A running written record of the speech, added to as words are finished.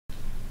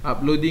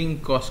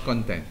uploading course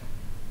content.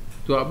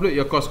 To upload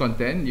your course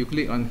content, you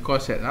click on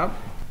course setup,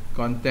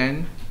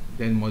 content,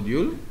 then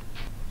module.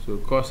 So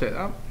course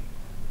setup,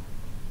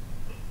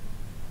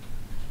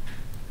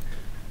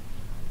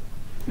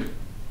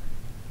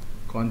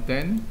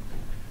 content,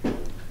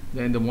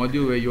 then the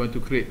module where you want to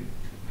create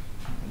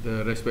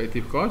the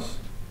respective course.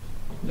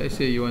 Let's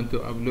say you want to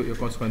upload your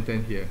course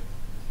content here.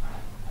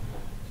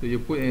 So you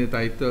put in the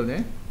title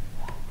there.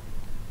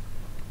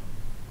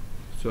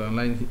 So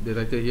online, the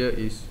title here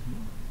is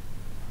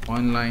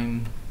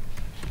Online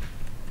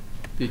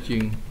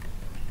Teaching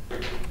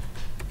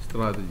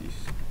Strategies.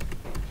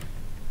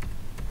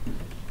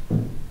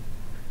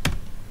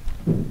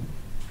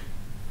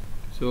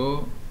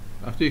 So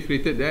after you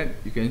created that,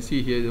 you can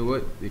see here the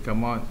word, they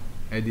come out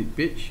edit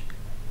page.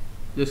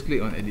 Just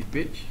click on edit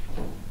page.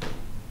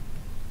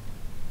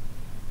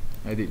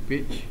 Edit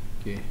page.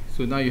 Okay,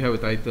 so now you have a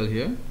title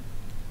here.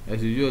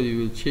 As usual, you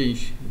will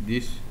change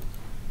this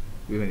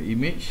with an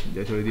image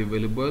that's already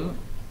available.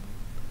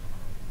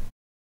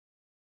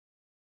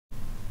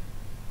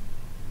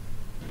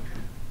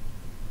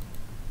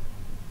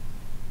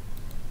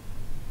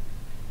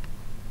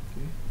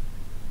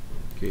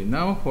 Okay,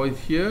 now for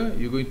here,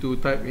 you're going to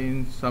type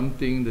in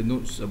something, the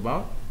notes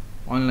about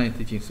online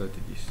teaching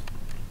strategies.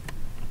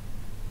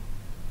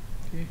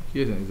 Okay,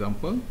 here's an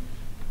example.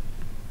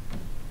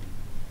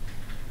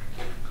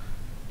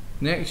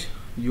 Next,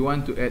 you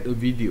want to add a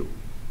video.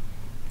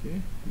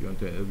 Okay, you want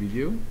to add a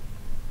video.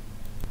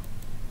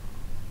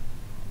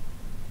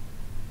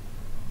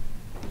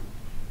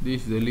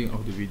 This is the link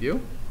of the video.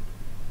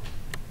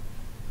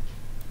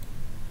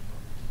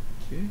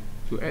 Okay,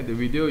 to add the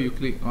video, you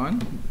click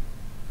on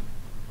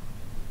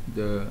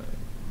the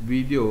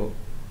video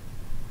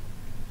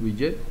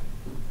widget.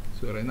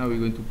 So right now we're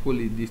going to pull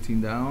this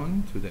thing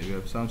down so that you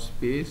have some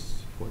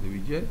space for the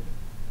widget.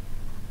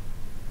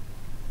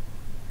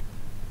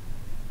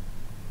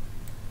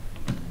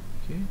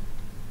 Okay,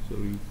 so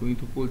we're going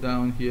to pull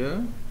down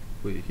here,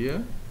 put it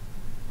here.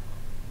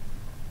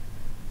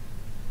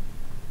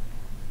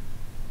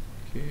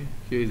 Okay,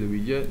 here is the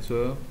widget.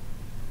 So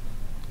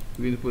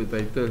we're going to put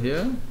the title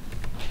here,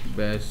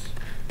 Best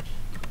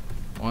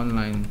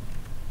Online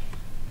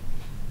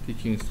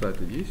Teaching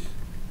Strategies.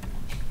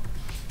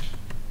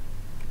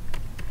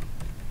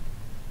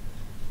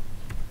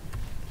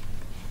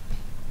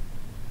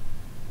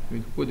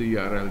 We put the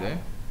URL there.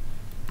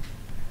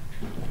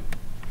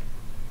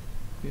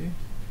 Okay,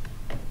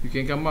 you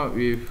can come up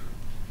with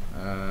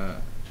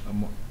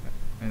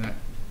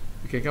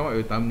you can come up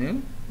with a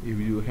thumbnail if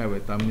you have a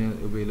thumbnail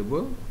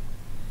available.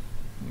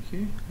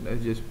 Okay,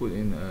 let's just put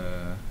in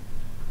a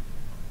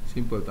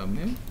simple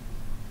thumbnail.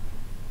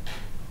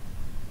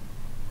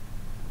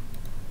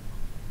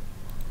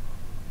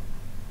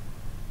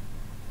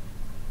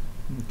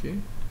 Okay,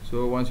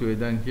 so once you are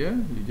done here,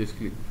 you just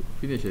click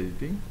finish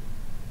editing.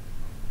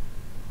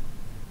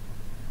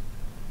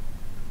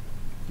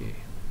 Okay,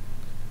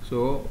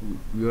 so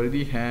we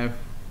already have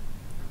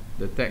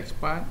the text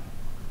part,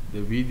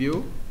 the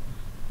video.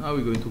 Now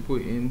we're going to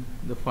put in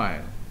the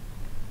file.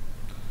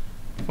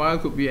 File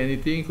could be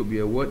anything, could be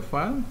a Word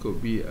file,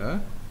 could be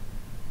a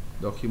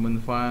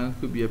document file,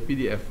 could be a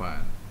PDF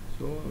file.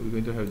 So we're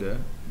going to have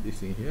this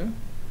thing here.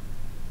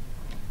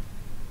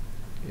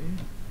 Okay,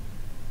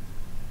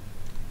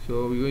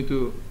 so we're going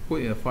to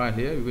put in a file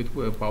here. We're going to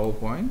put a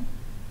PowerPoint.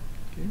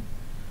 Okay,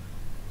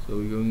 so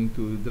we're going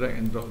to drag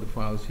and drop the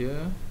files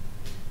here.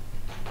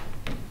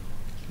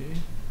 Okay,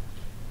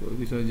 so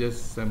this one is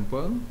just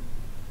sample.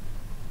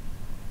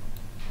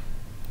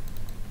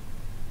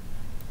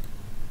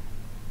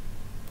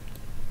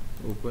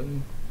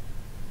 Open.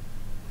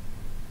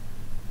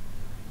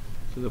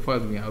 So the file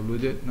is being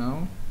uploaded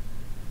now.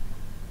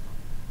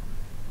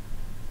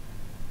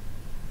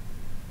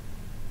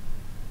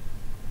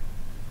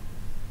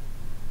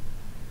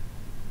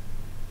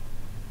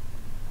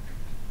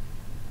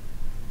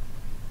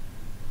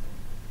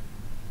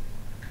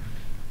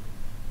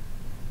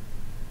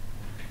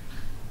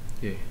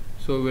 Okay,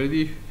 so we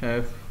already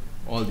have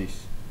all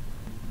this.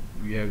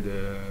 We have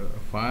the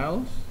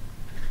files,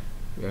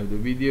 we have the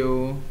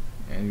video,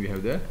 and we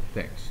have the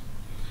text.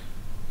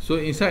 So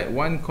inside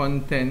one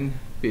content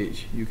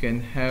page, you can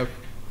have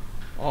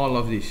all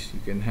of this. You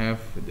can have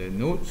the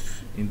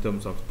notes in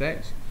terms of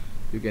text,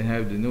 you can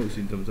have the notes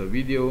in terms of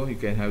video, you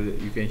can have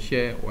you can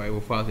share whatever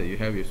files that you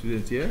have your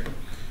students here.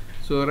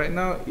 So right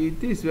now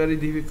it is very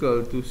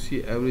difficult to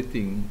see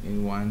everything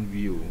in one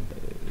view.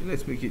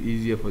 Let's make it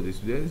easier for the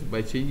students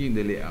by changing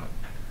the layout.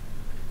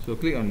 So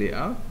click on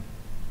layout.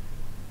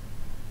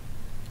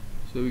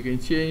 So we can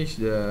change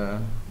the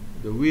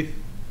width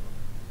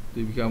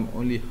to become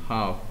only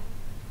half.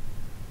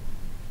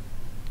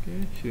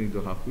 Okay, shrink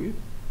to half width.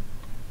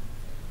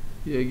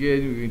 Here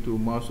again, we're going to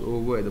mouse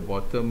over at the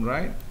bottom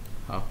right,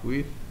 half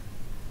width.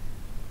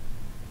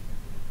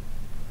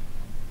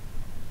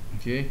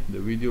 Okay, the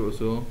video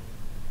also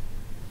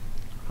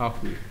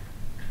half width.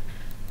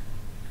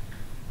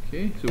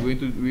 Okay, so we're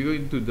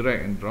going to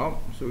drag and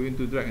drop. So we're going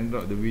to drag and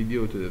drop the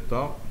video to the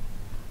top.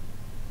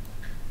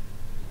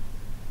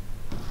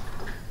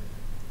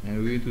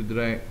 and we need to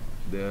drag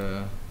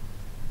the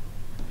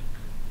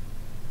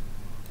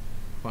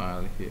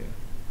file here.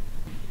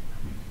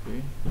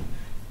 Okay,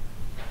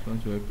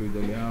 once we approve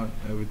the layout,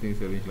 everything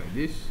is arranged like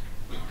this.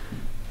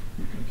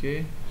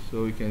 Okay,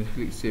 so you can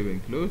click save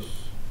and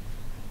close.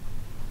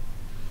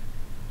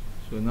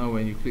 So now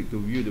when you click to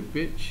view the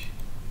page,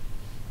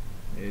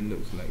 it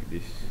looks like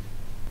this.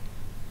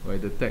 Where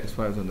the text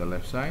file is on the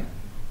left side,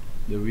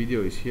 the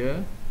video is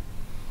here,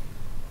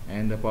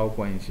 and the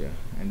PowerPoint is here.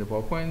 And the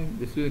PowerPoint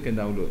the student can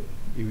download.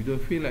 If you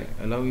don't feel like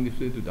allowing the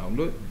student to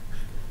download,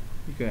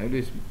 you can at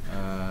least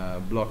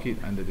block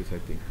it under the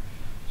setting.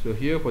 So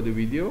here for the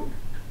video,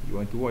 you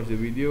want to watch the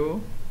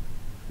video,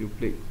 you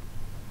click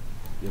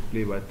the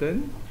play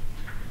button,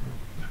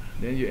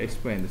 then you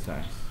expand the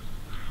size.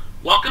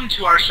 Welcome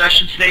to our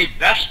session today,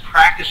 Best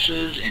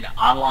Practices in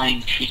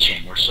Online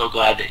Teaching. We're so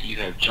glad that you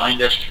have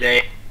joined us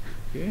today.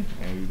 Okay,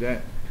 and with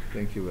that,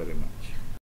 thank you very much.